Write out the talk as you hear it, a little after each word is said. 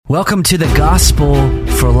Welcome to the Gospel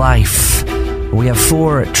for Life. We have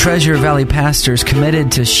 4 Treasure Valley pastors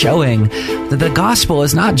committed to showing that the gospel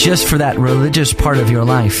is not just for that religious part of your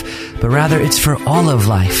life, but rather it's for all of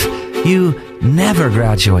life. You never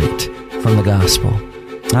graduate from the gospel.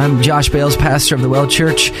 I'm Josh Bales, pastor of the Well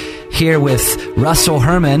Church, here with Russell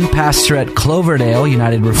Herman, pastor at Cloverdale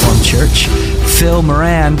United Reformed Church, Phil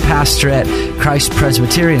Moran, pastor at Christ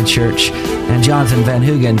Presbyterian Church, and Jonathan Van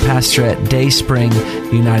Hoogen, pastor at Dayspring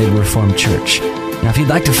United Reformed Church. Now, if you'd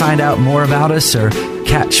like to find out more about us or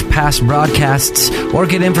catch past broadcasts or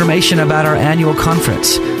get information about our annual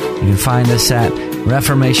conference, you can find us at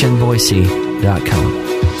reformationboise.com.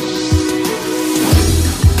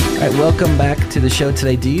 All right, welcome back to the show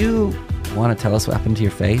today. Do you want to tell us what happened to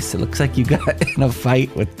your face? It looks like you got in a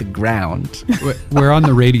fight with the ground. We're on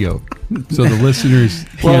the radio, so the listeners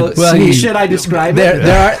can't see. Should I describe it?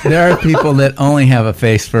 There are people that only have a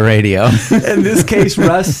face for radio. In this case,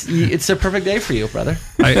 Russ, it's a perfect day for you, brother.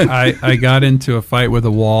 I got into a fight with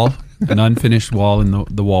a wall, an unfinished wall, and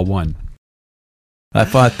the wall won. I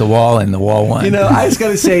fought the wall and the wall won. You know, I was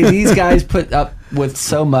going to say, these guys put up with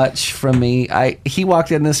so much from me. He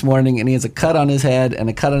walked in this morning and he has a cut on his head and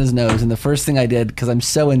a cut on his nose. And the first thing I did, because I'm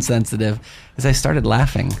so insensitive, is I started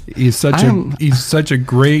laughing. He's such a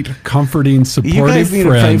great, comforting, supportive friend. You guys need to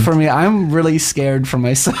pray for me. I'm really scared for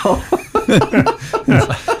myself.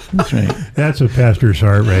 That's right. That's a pastor's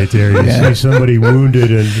heart right there. You see somebody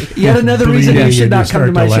wounded and yet another reason you should not come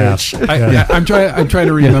to my church. I'm trying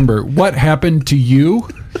to remember what happened to you.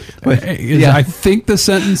 I think the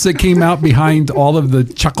sentence that came out behind all of the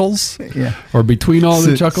chuckles, or between all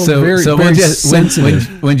the chuckles, very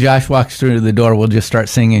sensitive. When Josh walks through the door, we'll just start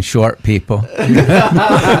singing "Short People."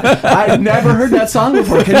 I've never heard that song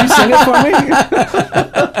before. Can you sing it for me?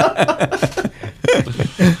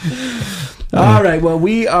 All right. Well,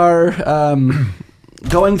 we are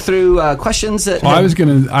going through questions that. Well,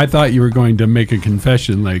 I thought you were going to make a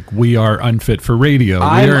confession, like we are unfit for radio.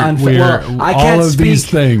 I'm unfit. Well, I can't all of speak, these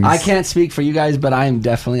things. I can't speak for you guys, but I am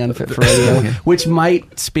definitely unfit for radio, which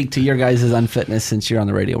might speak to your guys' unfitness since you're on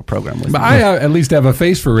the radio program with me. But I at least have a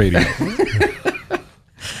face for radio.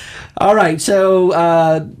 All right. So,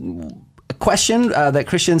 a question that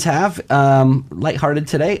Christians have, lighthearted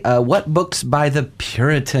today. What books by the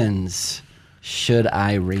Puritans should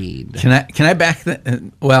I read? Can I back that?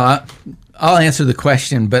 Well, I'll answer the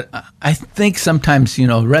question, but I think sometimes,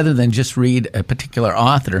 rather than just read a particular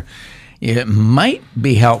author, it might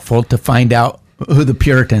be helpful to find out who the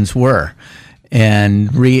Puritans were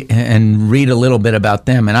and read a little bit about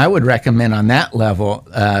them. And I would recommend on that level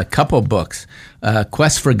a couple books.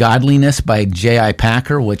 Quest for Godliness by J.I.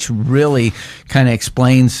 Packer, which really kind of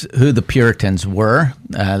explains who the Puritans were.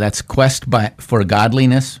 That's Quest for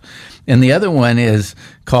Godliness. And the other one is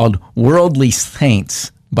called Worldly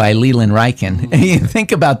Saints by Leland Ryken. And you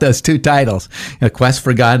think about those two titles, Quest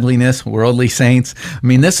for Godliness, Worldly Saints. I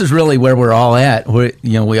mean, this is really where we're all at.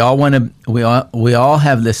 We all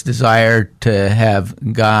have this desire to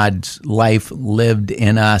have God's life lived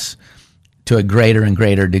in us to a greater and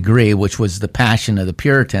greater degree, which was the passion of the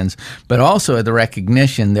Puritans, but also the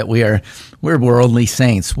recognition that we're worldly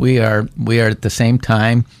saints. We are at the same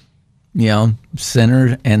time,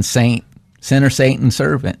 sinner and saint, sinner, saint, and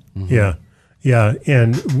servant. Yeah,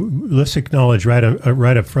 and let's acknowledge right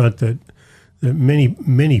up front that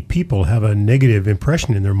many people have a negative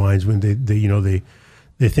impression in their minds when they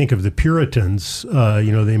think of the Puritans.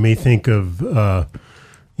 They may think of the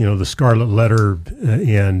Scarlet Letter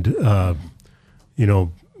and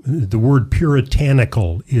the word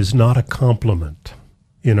puritanical is not a compliment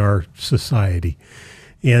in our society.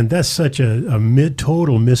 And that's such a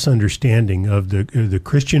total misunderstanding of the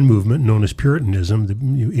Christian movement known as Puritanism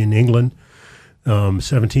in England,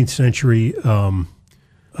 17th century. Don't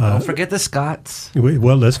forget the Scots.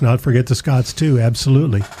 Well, let's not forget the Scots too,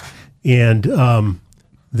 absolutely. And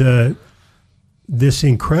this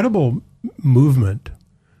incredible movement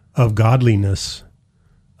of godliness.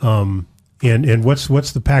 And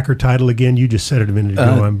what's the Packer title again? You just said it a minute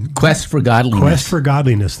ago. Quest for Godliness. Quest for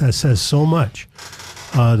Godliness. That says so much.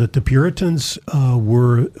 That the Puritans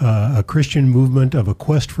were a Christian movement of a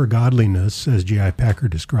quest for godliness, as J.I. Packer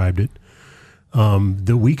described it,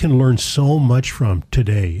 that we can learn so much from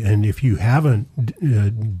today. And if you haven't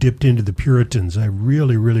dipped into the Puritans, I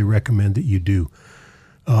really, really recommend that you do.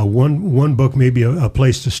 One book may be a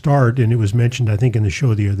place to start, and it was mentioned, I think, in the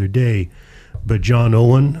show the other day, but John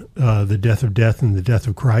Owen, The Death of Death and the Death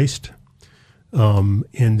of Christ.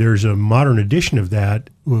 And there's a modern edition of that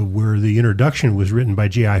where the introduction was written by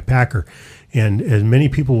J.I. Packer. And as many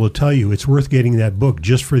people will tell you, it's worth getting that book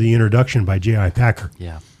just for the introduction by J.I. Packer.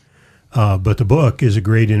 Yeah. But the book is a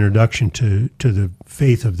great introduction to the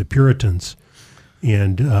faith of the Puritans,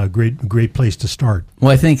 and a great place to start.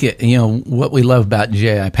 Well, I think what we love about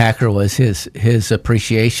J.I. Packer was his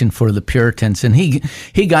appreciation for the Puritans, and he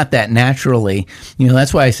got that naturally.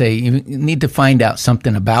 That's why I say you need to find out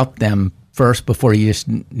something about them first before you just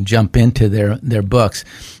jump into their books.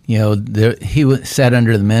 He sat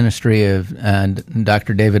under the ministry of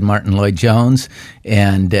Dr. David Martin Lloyd Jones,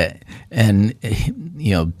 and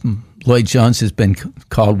Lloyd Jones has been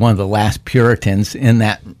called one of the last Puritans in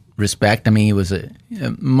that respect. I mean, he was a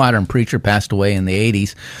modern preacher, passed away in the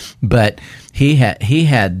 80s, but he had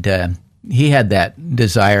that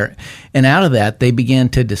desire, and out of that, they began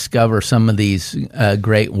to discover some of these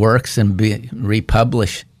great works and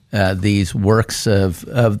republish these works of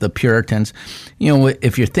the Puritans.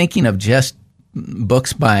 If you're thinking of just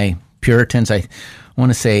books by Puritans, I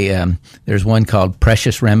want to say there's one called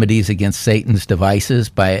 "Precious Remedies Against Satan's Devices"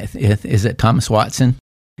 by is it Thomas Watson?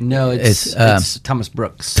 No, it's Thomas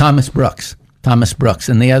Brooks. Thomas Brooks,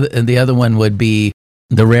 and the other one would be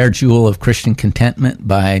 "The Rare Jewel of Christian Contentment"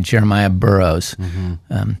 by Jeremiah Burroughs.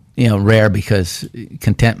 Mm-hmm. Rare because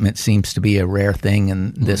contentment seems to be a rare thing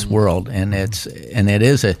in this world, and it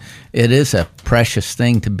is a precious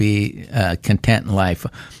thing to be content in life.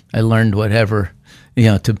 I learned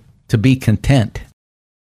to be content.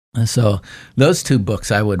 So those two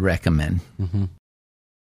books I would recommend. Mm-hmm.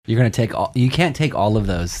 You're going to take all. You can't take all of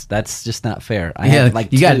those. That's just not fair. I have like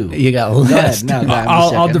two. You got a list. No,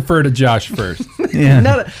 I'll defer to Josh first. Yeah.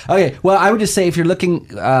 No. Okay. Well, I would just say if you're looking,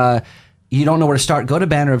 you don't know where to start, go to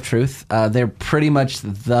Banner of Truth. They're pretty much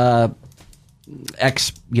the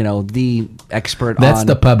the expert. That's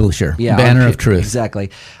the publisher. Yeah, Banner of Truth. Exactly.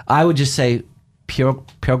 I would just say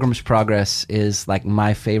Pilgrim's Progress is like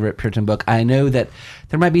my favorite Puritan book. I know that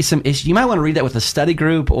there might be some issues. You might want to read that with a study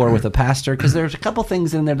group or with a pastor, because there's a couple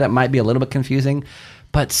things in there that might be a little bit confusing,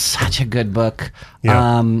 but such a good book.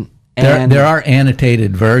 Yeah. There are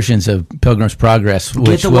annotated versions of Pilgrim's Progress,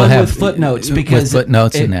 which will have with footnotes, because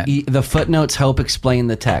footnotes in that. The footnotes help explain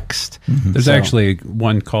the text. Mm-hmm. There's actually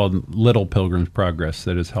one called Little Pilgrim's Progress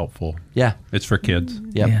that is helpful. Yeah, it's for kids.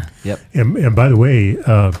 Yep. Yeah. Yep. And by the way,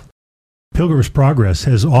 Pilgrim's Progress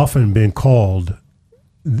has often been called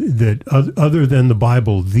that, other than the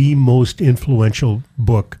Bible, the most influential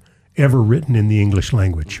book ever written in the English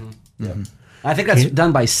language. Mm-hmm. Yeah. I think that's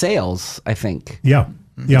done by Sales, I think. Yeah.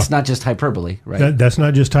 Yeah. It's not just hyperbole, right? That's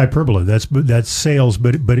not just hyperbole. That's Sales,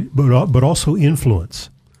 but also influence.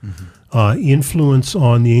 Mm-hmm. Influence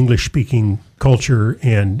on the English-speaking culture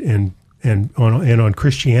and on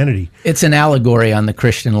Christianity. It's an allegory on the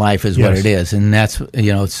Christian life, is what it is, and that's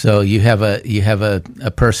So you have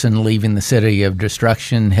a person leaving the city of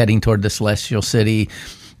destruction, heading toward the celestial city,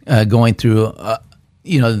 going through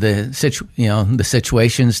the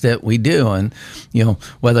situations that we do, and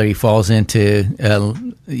whether he falls into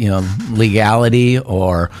legality,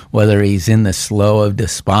 or whether he's in the slough of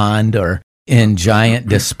despond, or in Giant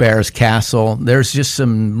Despair's castle. There's just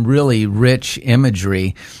some really rich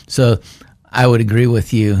imagery. So I would agree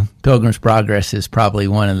with you. Pilgrim's Progress is probably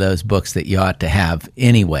one of those books that you ought to have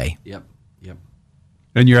anyway. Yep.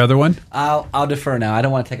 And your other one? I'll defer now. I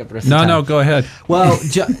don't want to take up the rest of the time. No, go ahead. Well,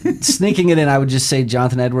 sneaking it in, I would just say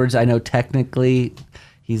Jonathan Edwards. I know technically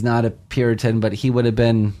he's not a Puritan, but he would have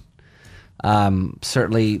been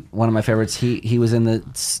certainly one of my favorites. He was in the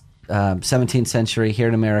 17th century here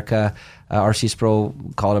in America. R.C. Sproul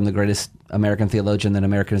called him the greatest American theologian that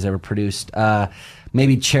America has ever produced.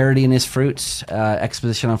 Maybe Charity and His Fruits,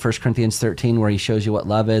 exposition on 1 Corinthians 13, where he shows you what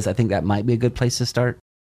love is. I think that might be a good place to start.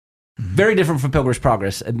 Very different from Pilgrim's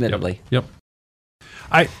Progress, admittedly. Yep.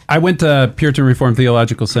 I went to Puritan Reformed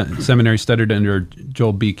Theological Seminary, studied under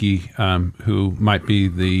Joel Beakey, who might be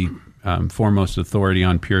the foremost authority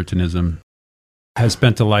on Puritanism. Has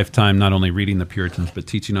spent a lifetime not only reading the Puritans, but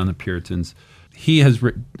teaching on the Puritans. He has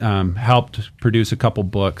helped produce a couple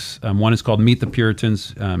books. One is called Meet the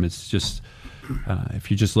Puritans. It's just, if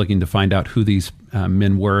you're just looking to find out who these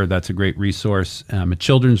men were, that's a great resource. A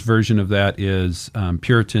children's version of that is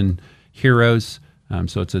Puritan Heroes.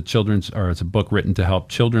 So it's a book written to help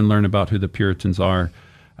children learn about who the Puritans are.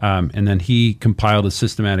 And then he compiled a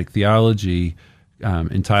systematic theology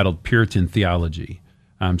entitled Puritan Theology.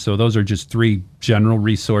 So those are just three general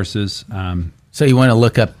resources. So you want to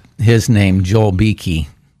look up his name, Joel Beakey.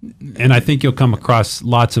 And I think you'll come across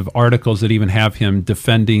lots of articles that even have him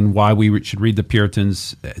defending why we should read the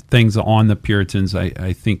Puritans, things on the Puritans.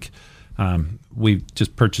 I think we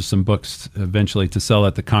just purchased some books eventually to sell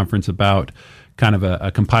at the conference about kind of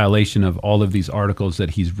a compilation of all of these articles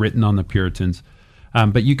that he's written on the Puritans.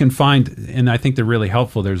 But you can find, and I think they're really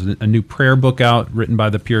helpful, there's a new prayer book out written by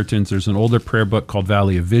the Puritans. There's an older prayer book called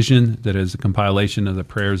Valley of Vision that is a compilation of the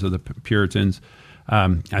prayers of the Puritans.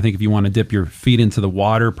 I think if you want to dip your feet into the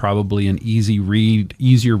water, probably an easier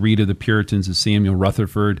read of the Puritans is Samuel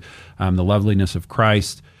Rutherford, The Loveliness of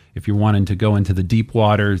Christ. If you're wanting to go into the deep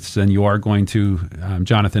waters, then you are going to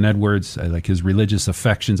Jonathan Edwards, like his Religious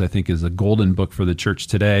Affections, I think is a golden book for the church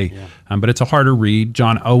today. Yeah. But it's a harder read.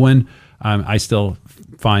 John Owen, I still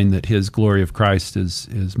find that his Glory of Christ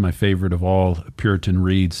is my favorite of all Puritan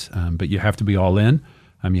reads. But you have to be all in.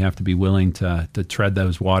 You have to be willing to tread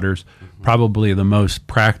those waters. Mm-hmm. Probably the most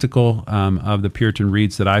practical of the Puritan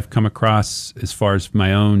reads that I've come across as far as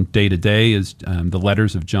my own day-to-day is the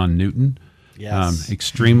Letters of John Newton. Yes.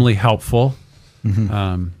 Extremely helpful.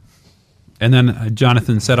 Mm-hmm. And then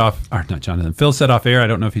Phil set off air. I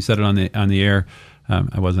don't know if he said it on the air.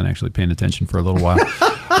 I wasn't actually paying attention for a little while.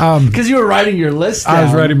 Because you were writing your list down. I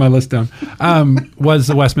was writing my list down. Was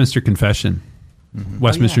the Westminster Confession. Mm-hmm.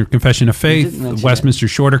 Westminster Confession of Faith, Westminster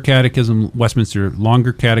Shorter Catechism, Westminster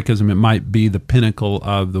Longer Catechism. It might be the pinnacle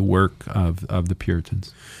of the work of the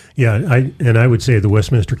Puritans. Yeah, I would say the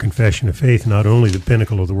Westminster Confession of Faith, not only the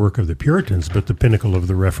pinnacle of the work of the Puritans, but the pinnacle of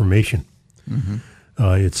the Reformation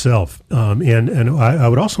itself. And I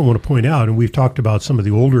would also want to point out, and we've talked about some of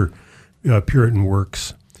the older Puritan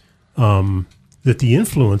works, that the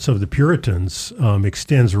influence of the Puritans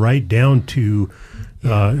extends right down to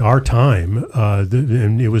our time.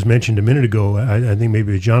 And it was mentioned a minute ago, I think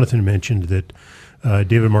maybe Jonathan mentioned that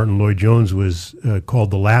David Martin Lloyd-Jones was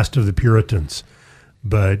called the last of the Puritans.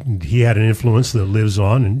 But he had an influence that lives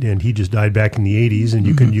on, and he just died back in the 80s, and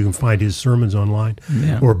you can find his sermons online,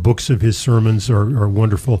 or books of his sermons are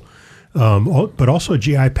wonderful. But also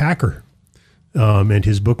J.I. Packer and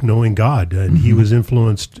his book Knowing God, and he was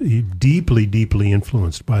deeply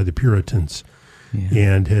influenced by the Puritans,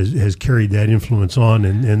 and has carried that influence on.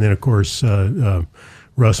 And then, of course,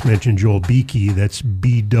 Russ mentioned Joel Beeke. That's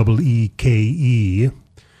Beeke,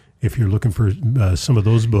 if you're looking for some of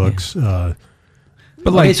those books.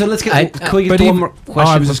 But so let's get. Can we get one more question?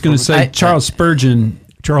 I was just going to say Charles Spurgeon.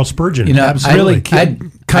 Absolutely cut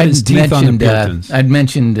his teeth on the Puritans. I'd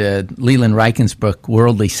mentioned Leland Ryken's book,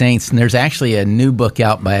 Worldly Saints, and there's actually a new book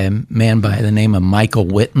out by a man by the name of Michael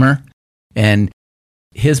Whitmer, and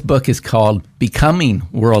his book is called Becoming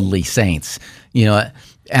Worldly Saints.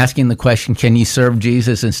 Asking the question, can you serve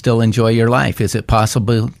Jesus and still enjoy your life? Is it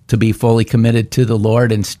possible to be fully committed to the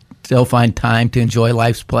Lord and still find time to enjoy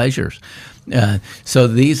life's pleasures?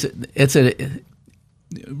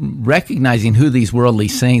 Recognizing who these worldly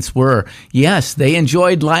saints were. Yes, they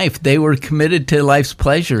enjoyed life. They were committed to life's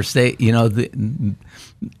pleasures. That's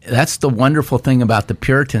the wonderful thing about the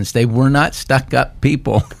Puritans. They were not stuck-up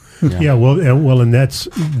people. And that's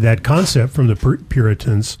that concept from the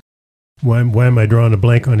Puritans. Why am I drawing a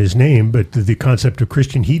blank on his name? But the concept of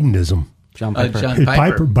Christian hedonism. John Piper. John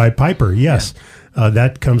Piper. By Piper, yes. Yeah.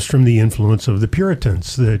 That comes from the influence of the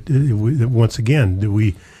Puritans. That once again,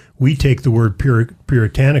 we take the word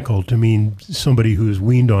puritanical to mean somebody who's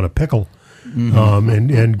weaned on a pickle,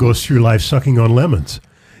 and goes through life sucking on lemons,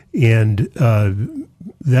 and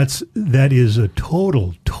that is a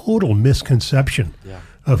total misconception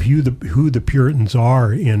of who the Puritans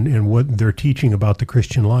are and what they're teaching about the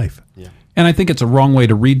Christian life. Yeah. And I think it's a wrong way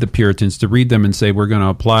to read the Puritans, to read them and say we're going to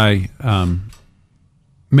apply.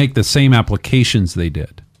 Make the same applications they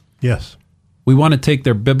did. Yes. We want to take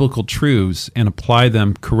their biblical truths and apply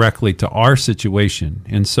them correctly to our situation.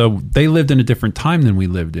 And so they lived in a different time than we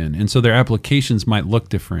lived in. And so their applications might look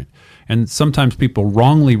different. And sometimes people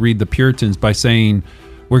wrongly read the Puritans by saying,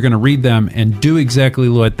 we're going to read them and do exactly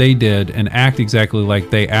what they did and act exactly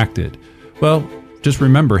like they acted. Well, just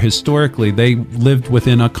remember, historically, they lived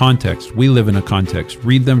within a context. We live in a context.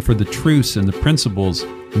 Read them for the truths and the principles,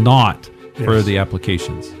 not for the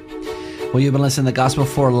applications. Well, you've been listening to The Gospel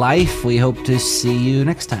for Life. We hope to see you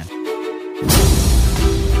next time.